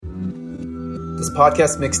This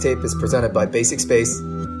podcast mixtape is presented by Basic Space,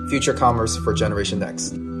 future commerce for Generation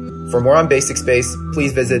Next. For more on Basic Space,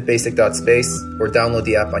 please visit basic.space or download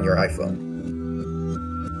the app on your iPhone.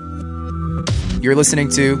 You're listening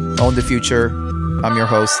to Own the Future. I'm your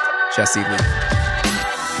host, Jesse Lee.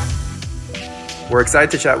 We're excited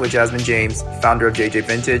to chat with Jasmine James, founder of JJ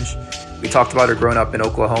Vintage. We talked about her growing up in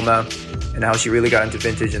Oklahoma and how she really got into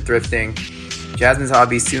vintage and thrifting. Jasmine's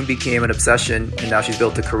hobby soon became an obsession, and now she's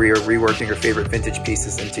built a career reworking her favorite vintage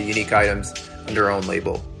pieces into unique items under her own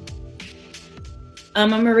label.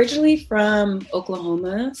 I'm originally from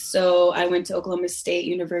Oklahoma, so I went to Oklahoma State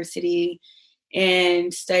University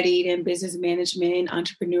and studied in business management and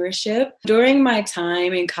entrepreneurship. During my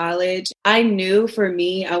time in college, I knew for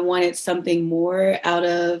me, I wanted something more out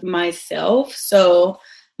of myself. So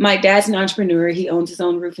my dad's an entrepreneur. He owns his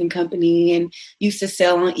own roofing company and used to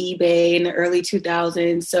sell on eBay in the early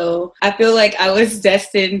 2000s. So I feel like I was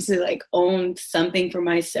destined to own something for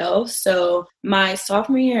myself. So my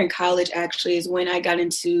sophomore year in college actually is when I got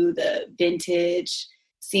into the vintage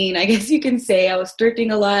scene. I guess you can say I was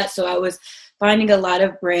thrifting a lot. So I was finding a lot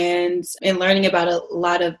of brands and learning about a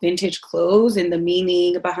lot of vintage clothes and the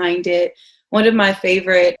meaning behind it. One of my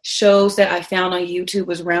favorite shows that I found on YouTube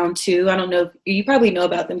was Round 2. I don't know, you probably know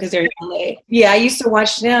about them because they're in LA. Yeah, I used to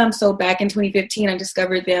watch them. So back in 2015, I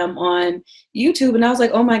discovered them on YouTube and I was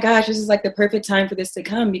like, oh my gosh, this is the perfect time for this to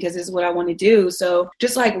come because this is what I want to do. So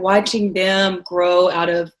just watching them grow out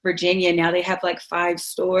of Virginia. Now they have 5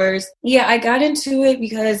 stores. Yeah, I got into it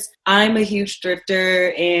because I'm a huge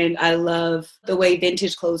thrifter and I love the way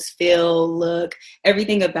vintage clothes feel, look,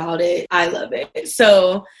 everything about it. I love it.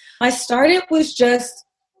 So I started was just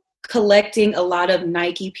collecting a lot of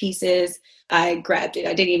Nike pieces. I grabbed it.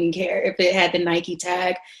 I didn't even care if it had the Nike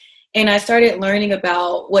tag. And I started learning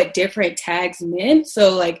about what different tags meant.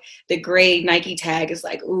 So the gray Nike tag is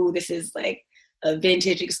ooh, this is a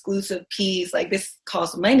vintage exclusive piece. This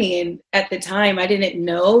costs money. And at the time I didn't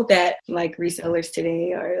know that resellers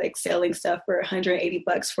today are selling stuff for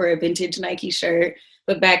 $180 for a vintage Nike shirt.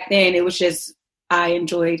 But back then it was just, I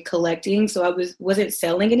enjoyed collecting, so I wasn't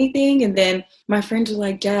selling anything. And then my friends were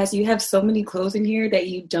like, Jazz, you have so many clothes in here that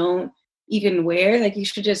you don't even wear. You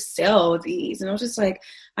should just sell these. And I was just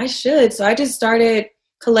I should. So I just started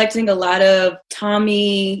collecting a lot of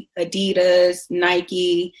Tommy, Adidas,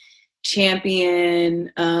 Nike,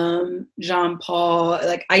 Champion, Jean Paul.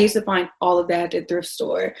 I used to find all of that at the thrift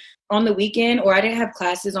store on the weekend, or I didn't have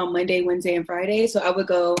classes on Monday, Wednesday, and Friday. So I would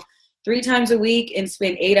go 3 times a week and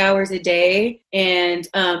spend 8 hours a day. And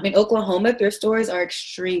in Oklahoma, thrift stores are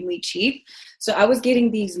extremely cheap. So I was getting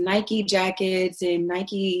these Nike jackets and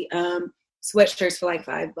Nike sweatshirts for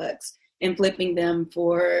 $5 and flipping them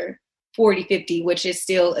for 40, 50, which is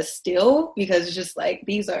still a steal because it's just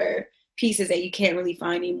these are pieces that you can't really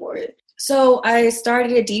find anymore. So I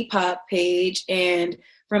started a Depop page and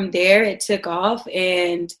from there it took off,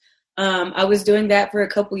 and I was doing that for a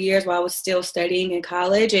couple years while I was still studying in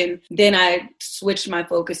college. And then I switched my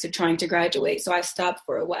focus to trying to graduate. So I stopped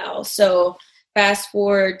for a while. So fast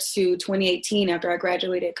forward to 2018, after I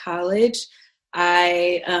graduated college,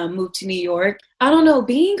 I moved to New York. I don't know,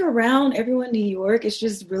 being around everyone in New York is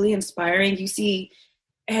just really inspiring. You see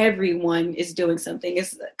everyone is doing something.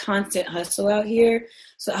 It's a constant hustle out here.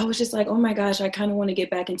 So I was just oh my gosh, I kind of want to get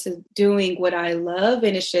back into doing what I love.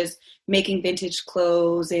 And it's just making vintage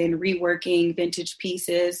clothes and reworking vintage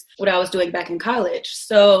pieces, what I was doing back in college.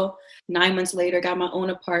 So 9 months later, got my own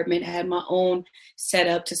apartment, had my own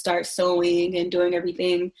setup to start sewing and doing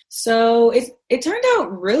everything. So it turned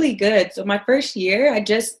out really good. So my first year, I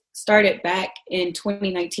just started back in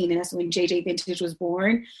 2019, and that's when JJ Vintage was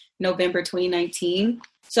born, November 2019.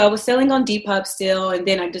 So I was selling on Depop still, and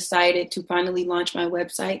then I decided to finally launch my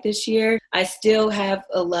website this year. I still have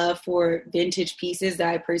a love for vintage pieces that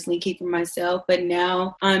I personally keep for myself, but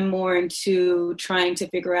now I'm more into trying to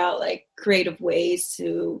figure out creative ways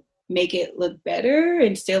to make it look better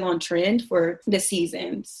and still on trend for the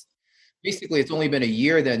seasons. Basically, it's only been a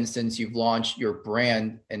year then since you've launched your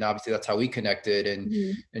brand, and obviously that's how we connected,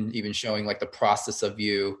 and even showing the process of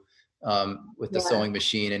you with the sewing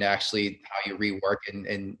machine and actually how you rework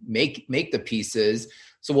and make the pieces.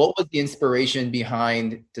 So what was the inspiration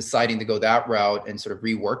behind deciding to go that route and sort of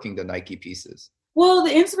reworking the Nike pieces? Well,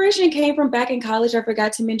 the inspiration came from back in college. I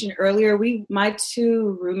forgot to mention earlier, my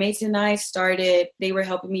 2 roommates and I they were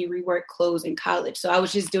helping me rework clothes in college. So I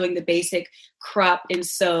was just doing the basic crop and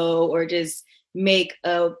sew, or just make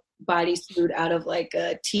a bodysuit out of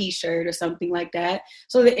a t-shirt or something like that.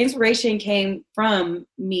 So the inspiration came from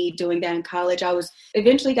me doing that in college. I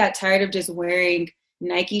eventually got tired of just wearing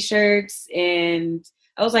Nike shirts, and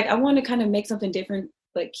I was I want to kind of make something different,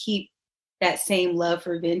 but keep that same love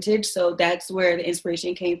for vintage. So that's where the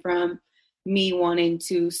inspiration came from, me wanting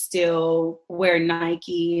to still wear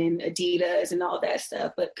Nike and Adidas and all that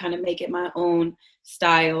stuff, but kind of make it my own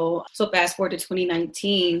style. So fast forward to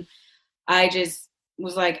 2019, I just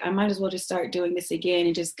was like, I might as well just start doing this again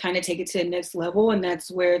and just kind of take it to the next level. And that's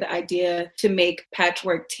where the idea to make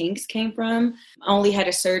patchwork tanks came from. I only had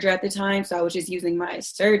a serger at the time, so I was just using my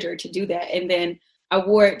serger to do that. And then I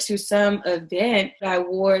wore it to some event. I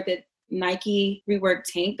wore the Nike rework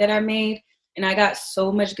tank that I made, and I got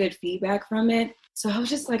so much good feedback from it. So I was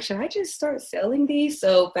just like, should I just start selling these?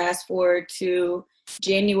 So fast forward to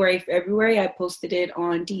January, February, I posted it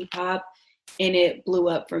on Depop, and it blew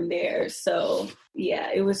up from there. So yeah,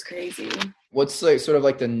 it was crazy. What's like sort of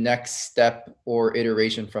like the next step or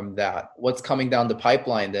iteration from that? What's coming down the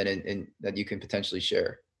pipeline then in that you can potentially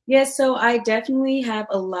share? Yeah, so I definitely have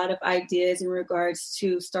a lot of ideas in regards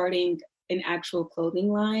to starting an actual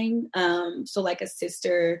clothing line. So like a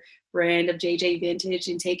sister brand of JJ Vintage,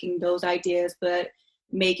 and taking those ideas, but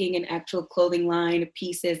making an actual clothing line of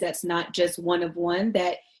pieces that's not just one of one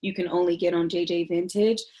that you can only get on JJ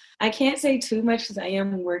Vintage. I can't say too much because I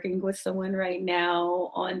am working with someone right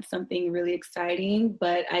now on something really exciting,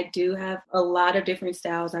 but I do have a lot of different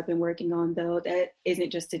styles I've been working on, though, that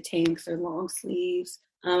isn't just the tanks or long sleeves.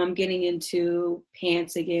 I'm getting into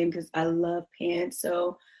pants again because I love pants.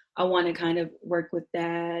 So I want to kind of work with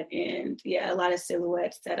that. And yeah, a lot of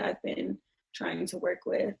silhouettes that I've been trying to work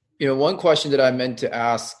with. You know, one question that I meant to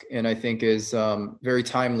ask, and I think is very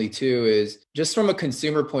timely too, is just from a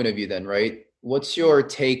consumer point of view then, right? What's your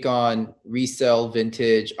take on resale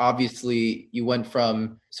vintage? Obviously, you went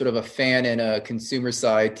from sort of a fan and a consumer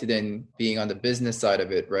side to then being on the business side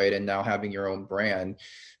of it, right? And now having your own brand.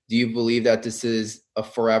 Do you believe that this is a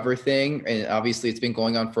forever thing? And obviously it's been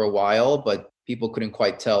going on for a while, but people couldn't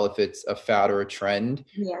quite tell if it's a fad or a trend,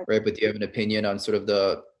 right? But do you have an opinion on sort of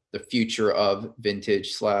the future of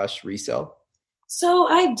vintage / resale? So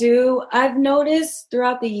I do. I've noticed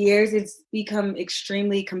throughout the years, it's become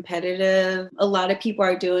extremely competitive. A lot of people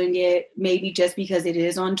are doing it maybe just because it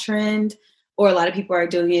is on trend, or a lot of people are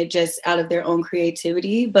doing it just out of their own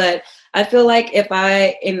creativity. But I feel like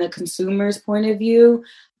in the consumer's point of view,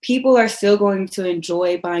 people are still going to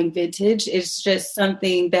enjoy buying vintage. It's just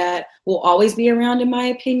something that will always be around, in my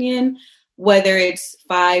opinion, whether it's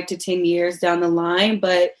 5 to 10 years down the line.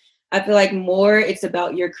 But I feel like more it's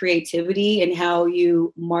about your creativity and how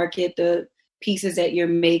you market the pieces that you're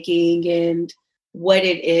making and what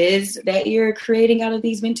it is that you're creating out of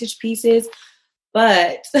these vintage pieces.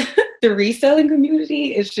 But the reselling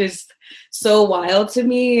community is just so wild to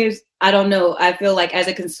me. I don't know. I feel like as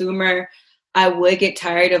a consumer, I would get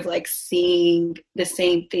tired of like seeing the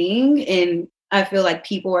same thing. And I feel like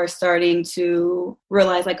people are starting to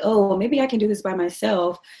realize like, oh, well, maybe I can do this by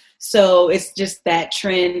myself. So it's just that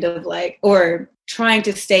trend of like, or trying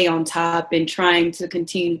to stay on top and trying to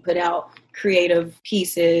continue to put out creative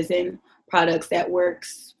pieces and products that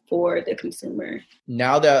works for the consumer.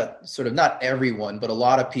 Now that sort of not everyone, but a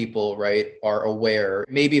lot of people, right, are aware,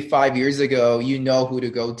 maybe 5 years ago, you know who to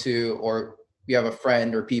go to, or you have a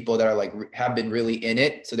friend or people that are like, have been really in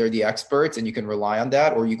it. So they're the experts and you can rely on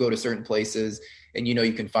that, or you go to certain places and you know,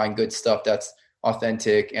 you can find good stuff that's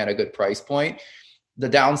authentic and a good price point. The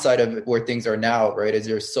downside of where things are now, right, is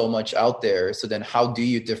there's so much out there. So then how do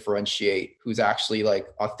you differentiate who's actually like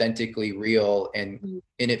authentically real and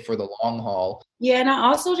in it for the long haul? Yeah. And I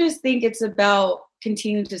also just think it's about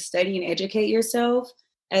continuing to study and educate yourself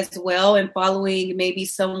as well, and following maybe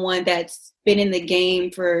someone that's been in the game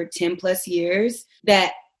for 10 plus years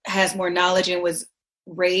that has more knowledge and was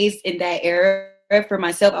raised in that era. For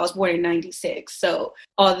myself, I was born in 96. So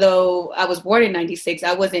although I was born in 96,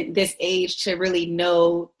 I wasn't this age to really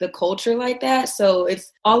know the culture like that. So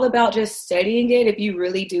it's all about just studying it if you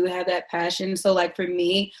really do have that passion. So like for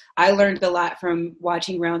me, I learned a lot from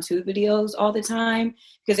watching Round 2 videos all the time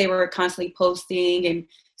because they were constantly posting, and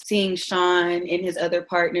seeing Sean and his other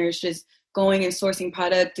partners just going and sourcing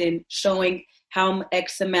product and showing how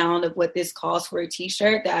X amount of what this costs for a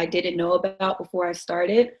t-shirt that I didn't know about before I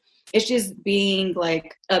started. It's just being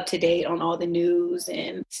like up to date on all the news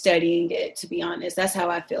and studying it, to be honest. That's how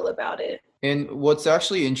I feel about it. And what's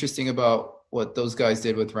actually interesting about what those guys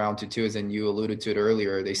did with Round 2 too is, and you alluded to it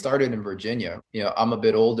earlier, they started in Virginia. You know, I'm a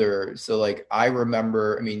bit older. So like, I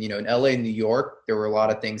remember, I mean, you know, in LA, New York, there were a lot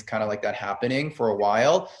of things kind of like that happening for a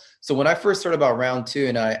while. So when I first heard about Round 2,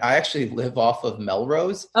 and I actually live off of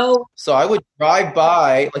Melrose. Oh. So I would drive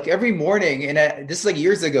by like every morning, and this is like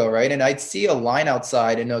years ago, right? And I'd see a line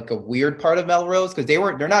outside in like a weird part of Melrose because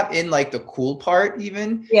they're not in like the cool part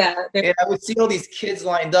even. Yeah. And I would see all these kids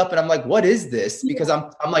lined up, and I'm like, what is this? Because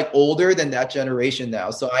I'm like older than the that generation now.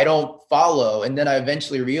 So I don't follow. And then I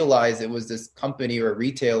eventually realized it was this company or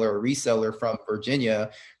retailer or reseller from Virginia.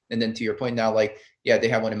 And then to your point now, like, yeah, they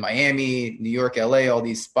have one in Miami, New York, LA, all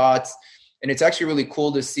these spots. And it's actually really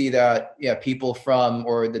cool to see that, yeah, people from,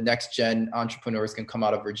 or the next gen entrepreneurs can come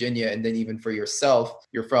out of Virginia. And then even for yourself,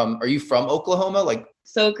 are you from Oklahoma? Like,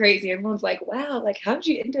 so crazy. Everyone's like, wow, like, how'd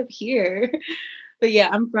you end up here? But yeah,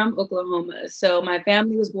 I'm from Oklahoma. So my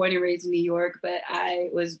family was born and raised in New York, but I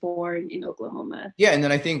was born in Oklahoma. Yeah. And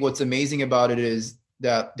then I think what's amazing about it is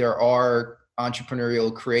that there are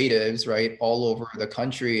entrepreneurial creatives, right, all over the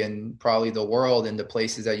country and probably the world in the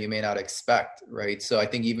places that you may not expect, right? So I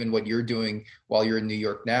think even what you're doing while you're in New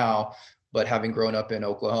York now, but having grown up in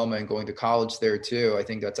Oklahoma and going to college there too, I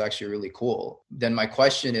think that's actually really cool. Then my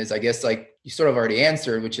question is, I guess, like you sort of already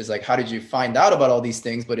answered, which is like, how did you find out about all these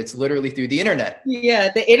things? But it's literally through the internet.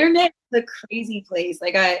 Yeah, the internet is a crazy place.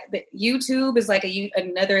 Like YouTube is like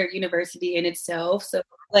another university in itself. So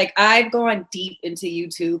like I've gone deep into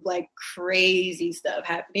YouTube, like crazy stuff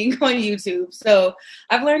happening on YouTube. So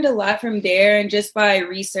I've learned a lot from there, and just by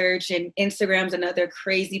research, and Instagram's another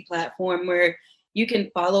crazy platform where you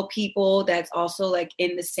can follow people that's also like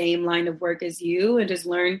in the same line of work as you and just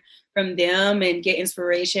learn from them and get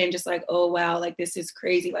inspiration. Just like, oh, wow, like this is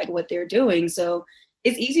crazy, like what they're doing. So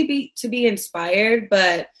it's easy to be inspired,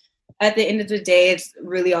 but at the end of the day, it's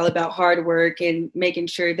really all about hard work and making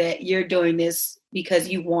sure that you're doing this because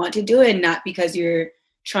you want to do it and not because you're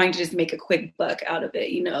trying to just make a quick buck out of it,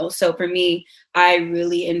 you know? So for me, I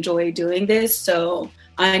really enjoy doing this. So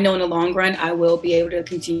I know in the long run, I will be able to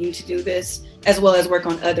continue to do this as well as work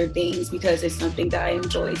on other things because it's something that I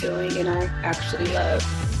enjoy doing and I actually love.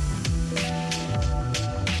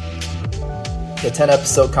 The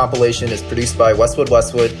 10-episode compilation is produced by Westwood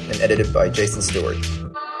and edited by Jason Stewart.